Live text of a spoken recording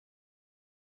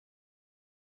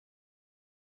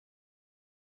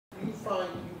find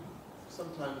you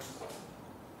sometimes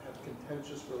have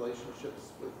contentious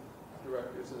relationships with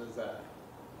directors, and is that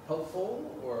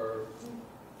helpful, or?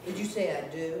 Did you say I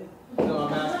do? No,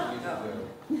 I'm asking you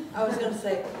to do. I was going to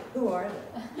say, who are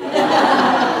they?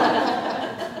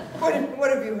 What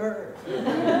have you heard?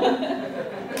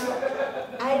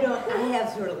 I have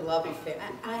sort of love affairs.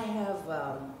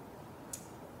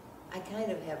 I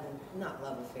kind of have, not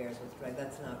love affairs with Greg,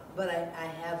 that's not, but I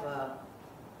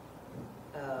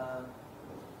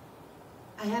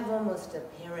have almost a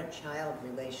parent-child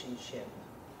relationship.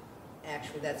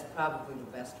 Actually, that's probably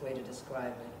the best way to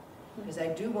describe it. Because I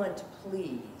do want to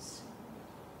please,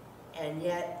 and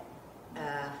yet,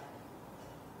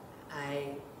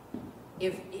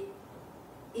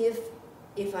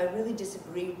 if I really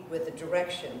disagree with the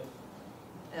direction,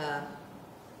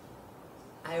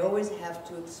 I always have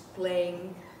to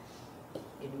explain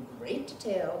in great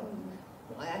detail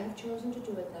why I have chosen to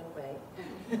do it that way,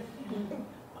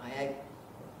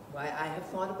 why I have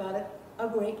thought about it a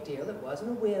great deal. It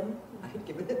wasn't a whim. I had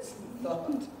given it some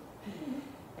thought.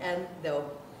 And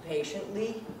they'll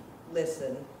patiently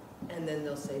listen, and then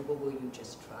they'll say, well, will you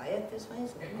just try it this way?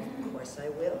 So, of course I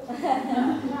will.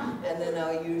 And then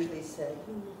I'll usually say,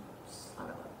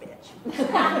 son of a bitch.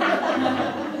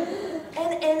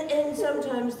 and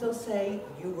sometimes they'll say,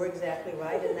 you were exactly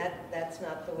right, and that's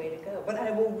not the way to go. But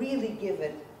I will really give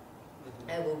it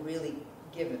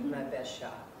my best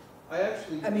shot.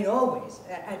 I mean, always,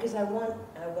 because I want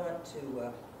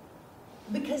to,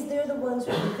 because they're the ones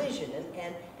with the vision,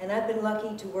 and I've been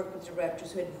lucky to work with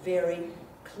directors who had very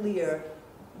clear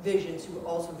visions, who were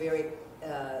also very,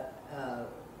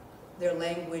 their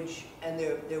language and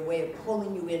their way of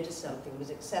pulling you into something was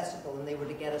accessible, and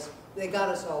they got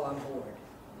us all on board,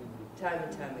 time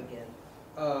and time again.